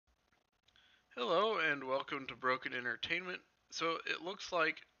and welcome to Broken Entertainment. So it looks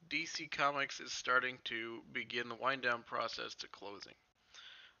like DC Comics is starting to begin the wind down process to closing.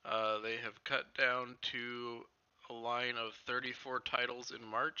 They have cut down to a line of 34 titles in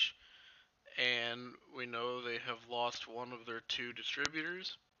March, and we know they have lost one of their two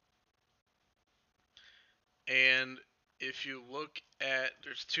distributors. And if you look at,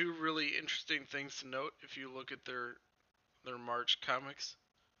 there's two really interesting things to note if you look at their March comics.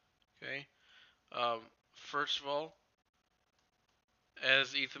 Okay, first of all,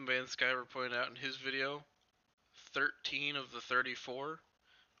 as Ethan Van Sciver pointed out in his video, 13 of the 34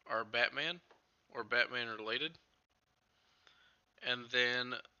 are Batman or Batman related. And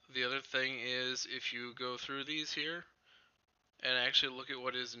then the other thing is, if you go through these here and actually look at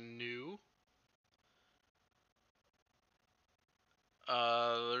what is new,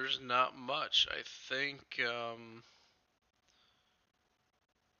 there's not much. I think,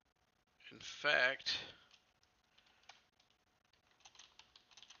 in fact,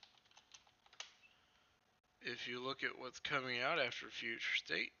 if you look at what's coming out after Future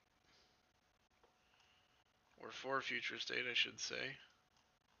State, or for Future State, I should say.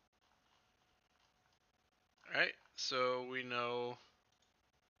 Alright, so we know.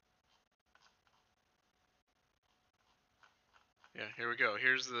 Yeah, here we go.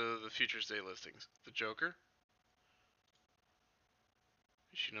 Here's the Future State listings. The Joker,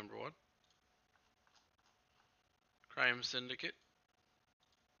 issue number 1. Crime Syndicate,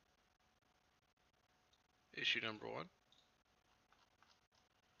 issue number 1.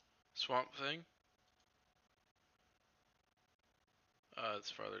 Swamp Thing,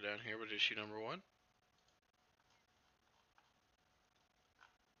 it's farther down here, but issue number 1.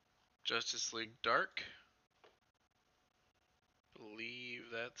 Justice League Dark, believe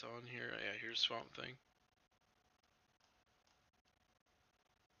that's on here. Yeah, here's Swamp Thing.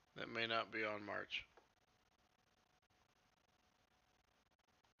 That may not be on March.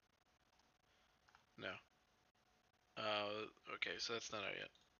 No. Okay, so that's not out yet.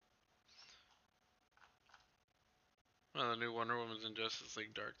 Well, the new Wonder Woman's in Justice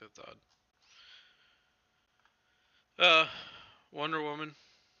League Dark. That's odd. Wonder Woman,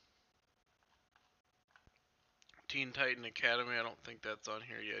 Teen Titan Academy. I don't think that's on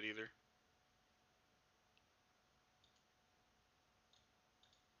here yet either.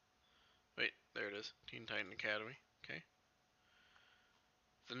 Wait, there it is. Teen Titan Academy. Okay.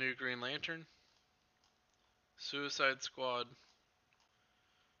 The new Green Lantern, Suicide Squad,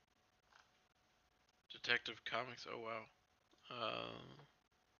 Detective Comics. Oh wow.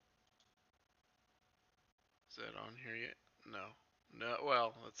 Is that on here yet? No. No.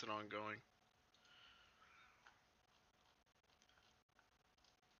 Well, that's an ongoing.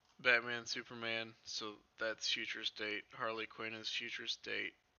 Batman, Superman. So that's Future State. Harley Quinn is Future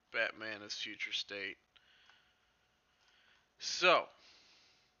State. Batman is Future State. So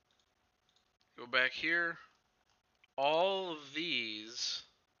go back here. All of these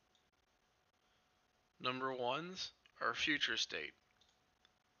number ones are Future State.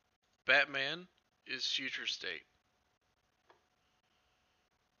 Batman is Future State.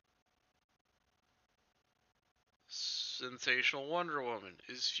 Sensational Wonder Woman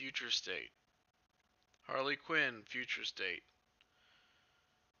is Future State. Harley Quinn, Future State.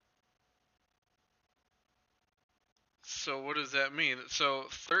 So what does that mean? So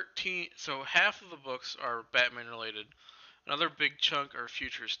half of the books are Batman related. Another big chunk are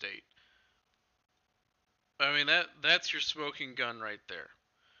Future State. I mean that's your smoking gun right there.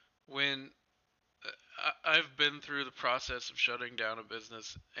 When I've been through the process of shutting down a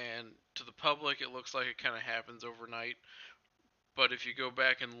business, and to the public it looks like it kind of happens overnight. But if you go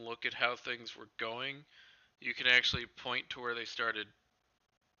back and look at how things were going, you can actually point to where they started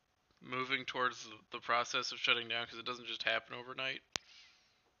moving towards the process of shutting down, because it doesn't just happen overnight.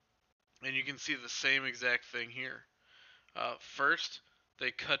 And you can see the same exact thing here. First, they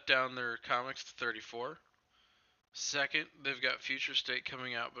cut down their comics to 34. Second, they've got Future State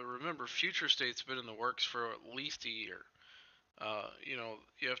coming out, but remember, Future State's been in the works for at least a year.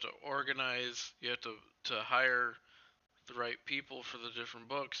 You have to organize, you have to hire the right people for the different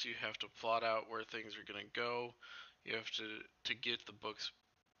books. You have to plot out where things are going to go. You have to get the books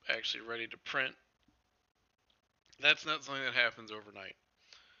actually ready to print. That's not something that happens overnight.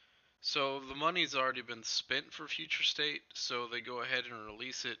 So the money's already been spent for Future State, so they go ahead and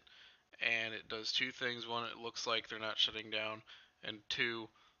release it, and it does two things. One, it looks like they're not shutting down, and two,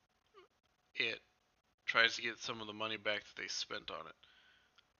 it tries to get some of the money back that they spent on it.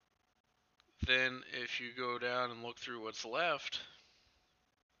 Then if you go down and look through what's left,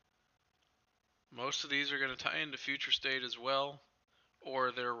 most of these are going to tie into Future State as well,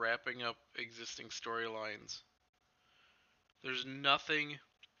 or they're wrapping up existing storylines. There's nothing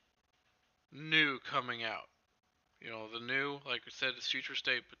new coming out. The new, like we said, is future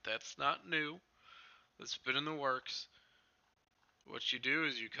state, but that's not new. That's been in the works. What you do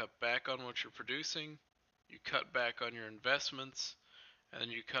is you cut back on what you're producing, you cut back on your investments, and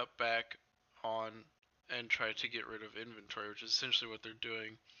then you cut back on and try to get rid of inventory, which is essentially what they're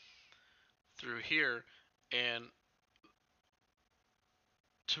doing through here. And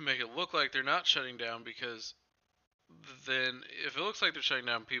to make it look like they're not shutting down, because then if it looks like they're shutting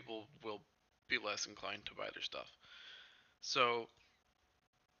down, people will be less inclined to buy their stuff. So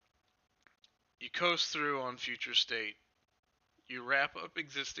you coast through on future state, you wrap up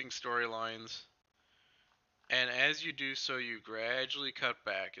existing storylines, and as you do so, you gradually cut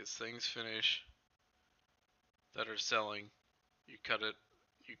back as things finish that are selling. You cut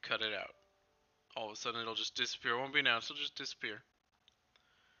it out. All of a sudden, it'll just disappear. It won't be announced. It'll just disappear.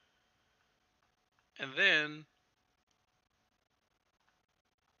 And then,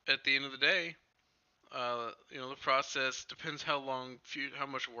 at the end of the day, the process depends how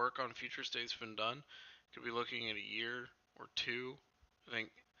much work on future state's been done. Could be looking at a year or two. I think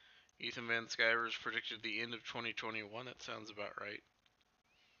Ethan Van Sciver's predicted the end of 2021. That sounds about right.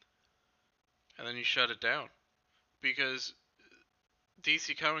 And then you shut it down because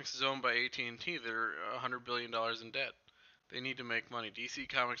DC Comics is owned by AT&T. They're $100 billion in debt. They need to make money. DC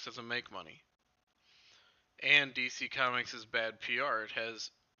Comics doesn't make money. And DC Comics is bad PR. It has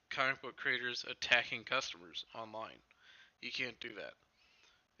comic book creators attacking customers online. You can't do that.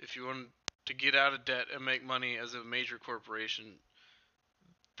 If you want to get out of debt and make money as a major corporation,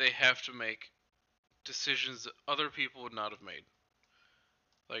 they have to make decisions that other people would not have made,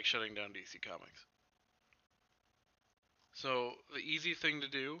 like shutting down DC Comics. So the easy thing to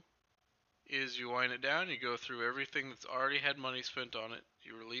do is you wind it down, you go through everything that's already had money spent on it,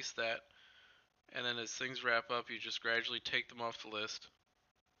 you release that, and then as things wrap up, you just gradually take them off the list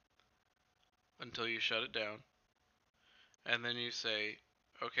until you shut it down. And then you say,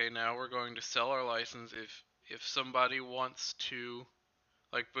 okay, now we're going to sell our license. If somebody wants to,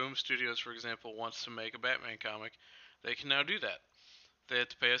 like Boom Studios, for example, wants to make a Batman comic, they can now do that. They have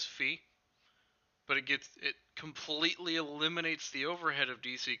to pay us a fee, but it completely eliminates the overhead of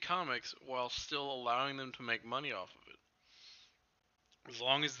DC Comics while still allowing them to make money off of it. As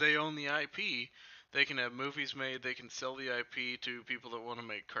long as they own the IP, they can have movies made, they can sell the IP to people that want to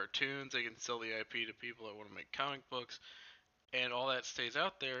make cartoons, they can sell the IP to people that want to make comic books, and all that stays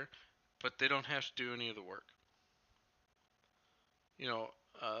out there, but they don't have to do any of the work.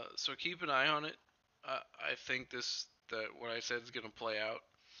 So keep an eye on it. I think that what I said is going to play out,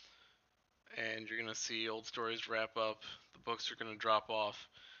 and you're going to see old stories wrap up, the books are going to drop off,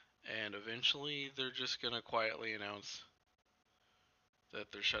 and eventually they're just going to quietly announce that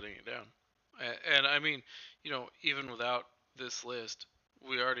they're shutting it down. And I mean, even without this list,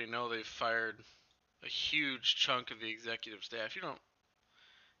 we already know they've fired a huge chunk of the executive staff.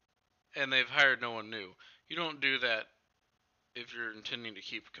 And they've hired no one new. You don't do that if you're intending to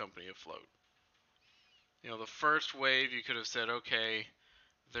keep a company afloat. The first wave you could have said, okay,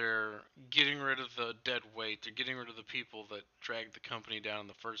 they're getting rid of the dead weight. They're getting rid of the people that dragged the company down in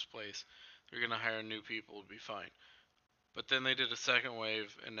the first place. They're going to hire new people to be fine. But then they did a second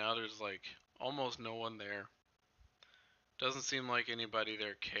wave, and now there's like almost no one there. Doesn't seem like anybody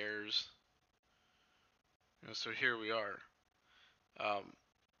there cares. So here we are. I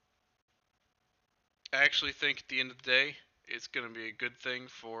actually think at the end of the day, it's going to be a good thing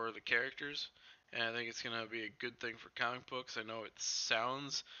for the characters, and I think it's going to be a good thing for comic books. I know it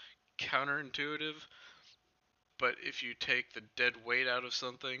sounds counterintuitive, but if you take the dead weight out of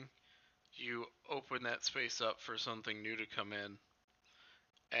something, you open that space up for something new to come in.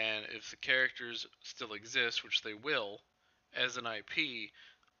 And if the characters still exist, which they will, as an IP,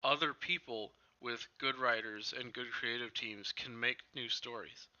 other people with good writers and good creative teams can make new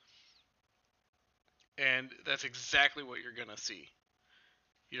stories. And that's exactly what you're going to see.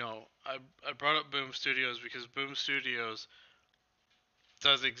 I brought up Boom Studios because Boom Studios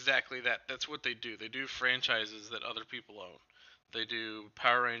does exactly that. That's what they do. They do franchises that other people own. They do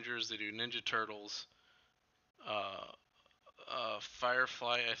Power Rangers, they do Ninja Turtles,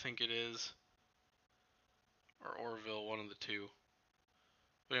 Firefly, I think it is, or Orville, one of the two.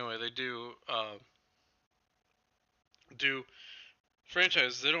 But anyway, they do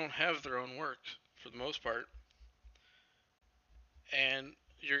franchises. They don't have their own work for the most part, and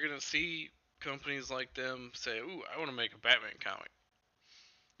you're gonna see companies like them say, "Ooh, I want to make a Batman comic."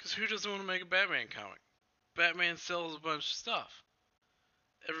 Because who doesn't want to make a Batman comic? Batman sells a bunch of stuff.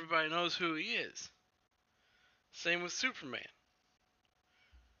 Everybody knows who he is. Same with Superman.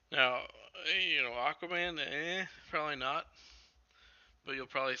 Now, Aquaman, probably not, but you'll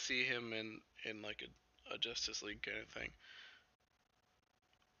probably see him in like a Justice League kind of thing.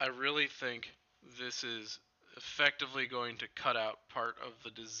 I really think this is effectively going to cut out part of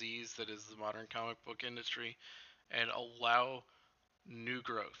the disease that is the modern comic book industry and allow new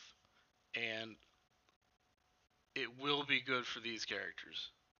growth. And it will be good for these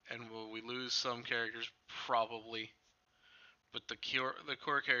characters. And will we lose some characters? Probably. But the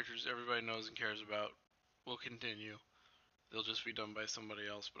core characters everybody knows and cares about will continue. They'll just be done by somebody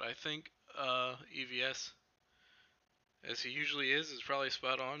else. But I think EVS, as he usually is probably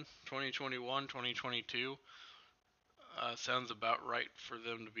spot on. 2021, 2022 sounds about right for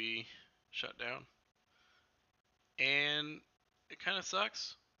them to be shut down. And it kind of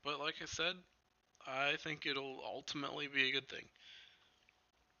sucks, but like I said, I think it'll ultimately be a good thing.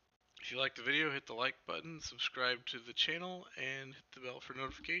 If you like the video, hit the like button, subscribe to the channel, and hit the bell for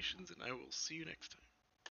notifications, and I will see you next time.